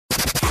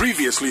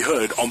Previously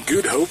heard on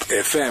Good Hope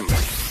FM.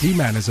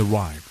 He-Man has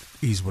arrived,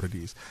 is what it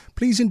is.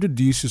 Please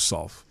introduce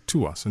yourself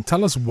to us and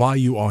tell us why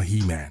you are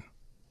He-Man.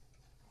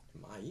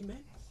 My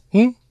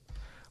He-Man?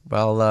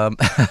 Well,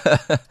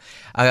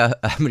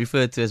 I'm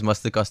referred to as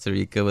Master Costa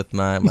Rica with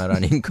my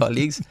running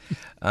colleagues.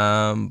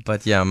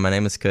 But yeah, my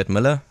name is Kurt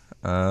Miller.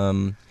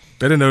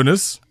 Better known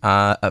as?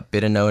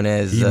 Better known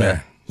as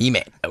He-Man.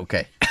 He-Man.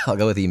 Okay, I'll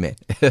go with He-Man.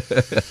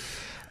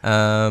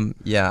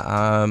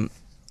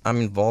 I'm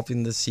involved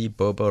in the See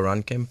BoBo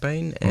Run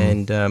campaign,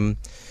 and there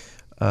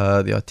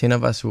are 10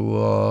 of us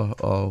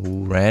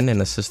who ran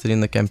and assisted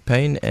in the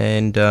campaign,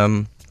 and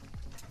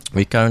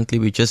we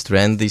just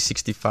ran the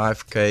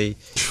 65k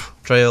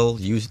trail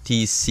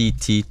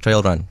UTCT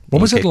trail run.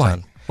 What was it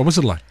like? What was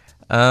it like?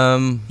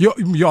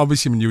 You're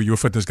obviously, you're a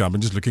fitness guy.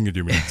 I'm just looking at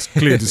you. It's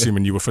clear to see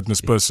you're a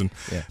fitness person.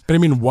 Yeah. But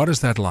what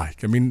is that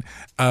like? We're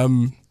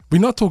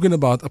not talking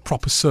about a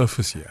proper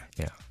surface here.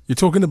 Yeah. You're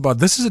talking about,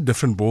 this is a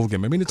different ball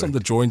game. It's on the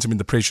joints.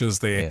 The pressure's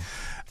there.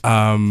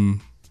 Yeah.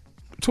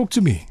 Talk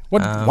to me.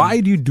 Why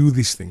do you do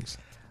these things?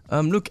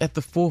 Look, at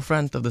the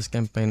forefront of this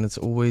campaign, it's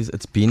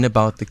been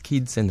about the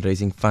kids and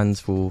raising funds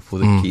for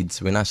the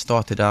kids. When I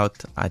started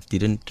out, I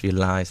didn't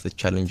realize the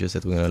challenges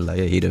that were going to lie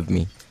ahead of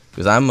me.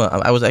 Because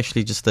I was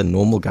actually just a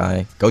normal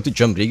guy, go to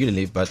gym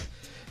regularly, but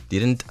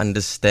didn't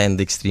understand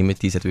the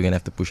extremities that we're going to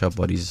have to push our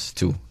bodies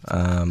to.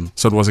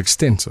 So it was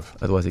extensive?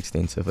 It was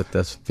extensive. It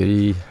was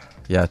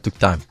it took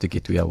time to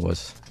get where I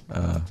was,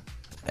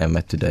 am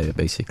at today,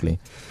 basically.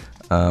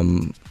 I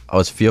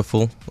was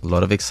fearful, a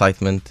lot of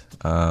excitement,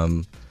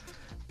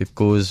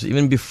 because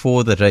even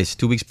before the race,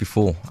 2 weeks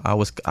before,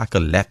 I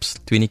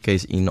collapsed 20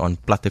 k's in on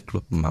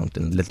Platteklop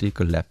Mountain, literally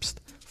collapsed,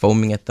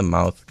 foaming at the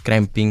mouth,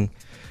 cramping.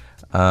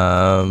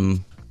 I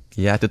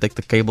had to take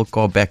the cable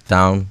car back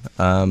down.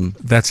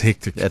 That's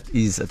hectic. That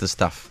is the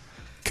stuff.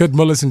 Kurt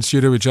Miller's in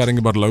studio. We're chatting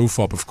about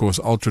Lofob, of course,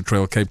 Ultra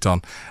Trail Cape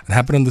Town. It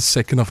happened on the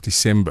 2nd of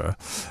December.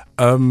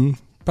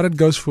 But it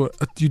goes for,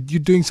 you're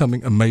doing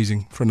something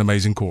amazing for an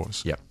amazing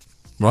cause. Yeah.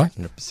 Right?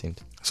 100%.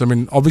 So,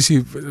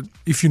 obviously,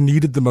 if you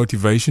needed the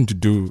motivation to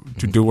do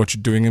what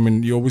you're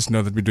doing, you always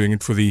know that we're doing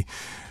it for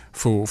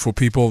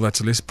people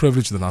that's less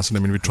privileged than us,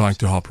 and we're trying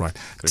to help, right?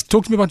 Correct.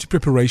 Talk to me about your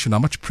preparation. How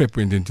much prep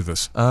went into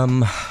this? A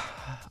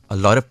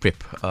lot of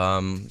prep.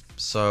 During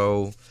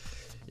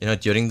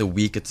the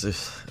week, it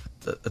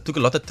took a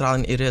lot of trial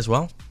and error as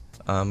well,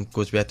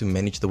 because we had to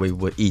manage the way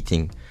we were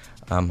eating,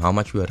 how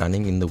much we were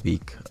running in the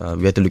week.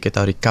 We had to look at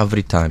our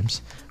recovery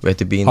times. We had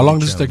to be in How long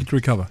does it take you to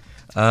recover?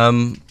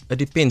 It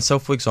depends. So,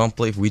 for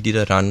example, if we did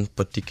a run,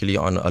 particularly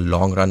on a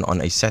long run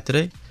on a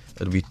Saturday,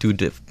 it would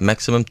be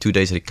maximum 2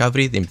 days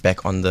recovery, then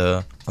back on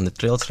the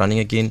trails running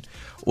again,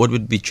 or it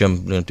would be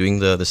gym, doing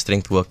the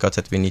strength workouts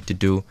that we need to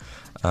do,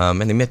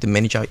 and then we had to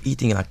manage our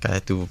eating. Like, I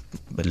had to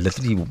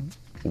literally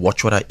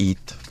watch what I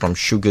eat, from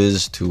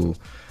sugars to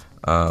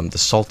the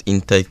salt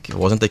intake. I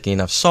wasn't taking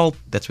enough salt.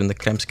 That's when the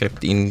cramps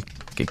creeping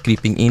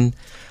in.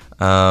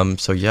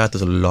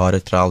 There's a lot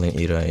of trial and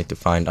error. I had to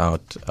find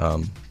out.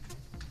 I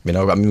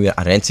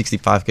ran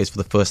 65 k's for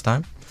the first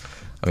time.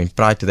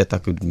 Prior to that, I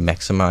could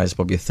maximize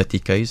probably 30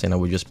 k's, and I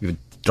would just be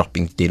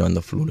dropping dead on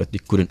the floor. That you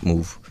couldn't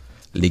move.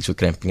 Legs were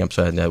cramping up,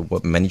 so I had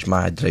to manage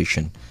my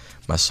hydration,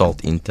 my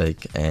salt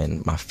intake,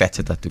 and my fats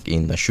that I took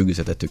in, the sugars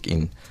that I took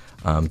in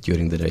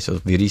during the day. So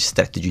very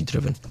strategy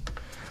driven.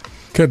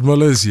 Kurt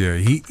Muller is here.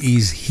 He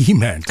is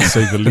He-Man, to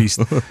say the least.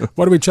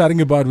 What are we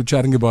chatting about? We're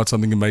chatting about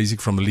something amazing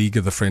from League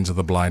of the Friends of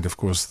the Blind. Of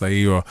course,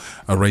 they are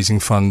raising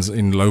funds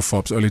in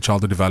Lofob's Early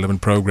Childhood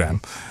Development Program.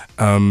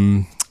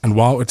 And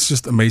wow, it's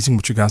just amazing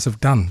what you guys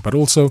have done. But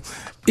also,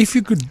 if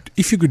you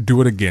could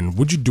do it again,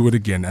 would you do it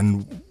again?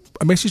 And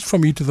a message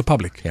from you to the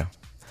public. Yeah.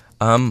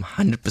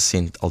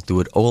 100%. I'll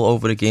do it all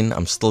over again.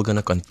 I'm still going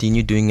to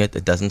continue doing it.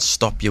 It doesn't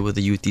stop here with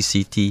the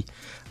UTCT.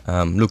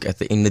 Look, at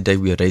the end of the day,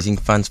 we are raising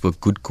funds for a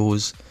good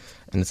cause.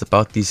 And it's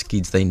about these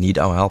kids. They need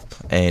our help.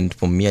 And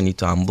for me, I need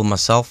to humble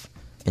myself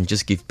and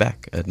just give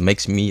back.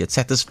 It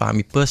satisfies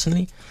me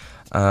personally.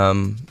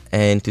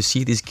 And to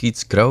see these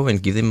kids grow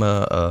and give them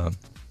a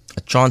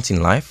chance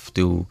in life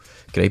to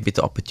create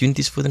better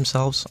opportunities for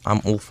themselves, I'm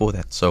all for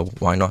that. So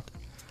why not?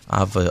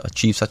 I've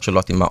achieved such a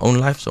lot in my own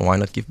life, so why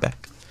not give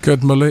back?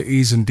 Kurt Muller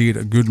is indeed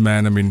a good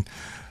man.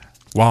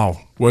 Wow,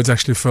 words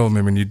actually fail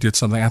me. You did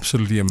something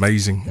absolutely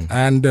amazing.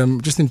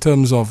 And just in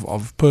terms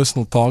of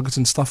personal targets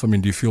and stuff,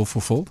 do you feel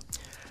fulfilled?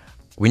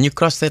 When you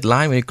cross that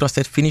line, when you cross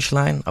that finish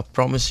line, I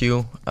promise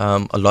you,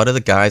 a lot of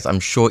the guys, I'm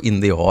sure in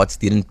their hearts,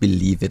 didn't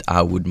believe that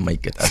I would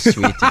make it. I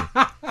swear to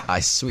you. I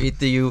swear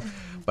to you.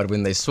 But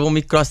when they saw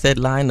me cross that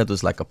line, it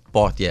was like a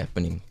party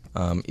happening.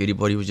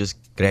 Everybody was just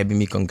grabbing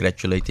me,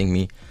 congratulating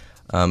me,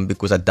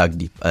 because I dug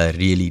deep. I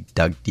really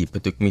dug deep.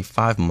 It took me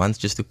 5 months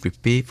just to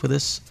prepare for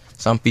this.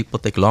 Some people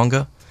take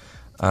longer.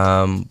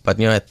 But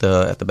at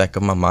the back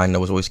of my mind, I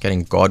was always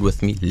carrying God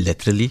with me,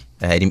 literally.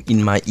 I had him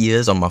in my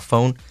ears on my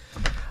phone.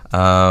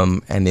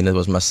 And then it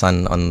was my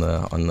son on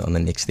the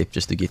next step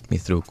just to get me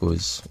through,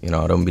 because I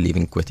don't believe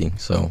in quitting.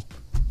 So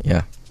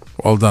yeah.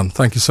 Well done.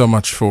 Thank you so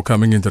much for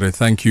coming in today.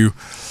 Thank you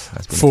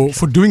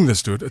for doing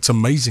this, dude. It's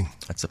amazing.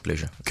 It's a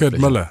pleasure. Kurt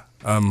Miller,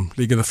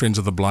 League of the Friends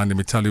of the Blind, let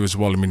me tell you as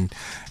well, I mean,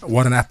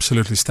 what an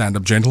absolutely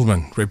stand-up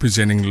gentleman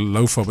representing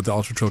Lofob at the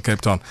Ultra Trail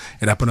Cape Town.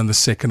 It happened on the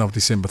 2nd of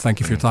December. Thank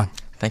you for your time.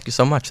 Thank you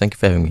so much. Thank you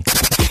for having me.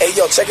 Hey,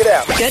 yo, check it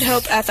out. Good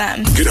Hope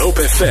FM.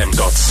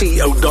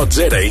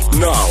 GoodHopeFM.co.za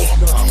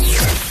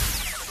now.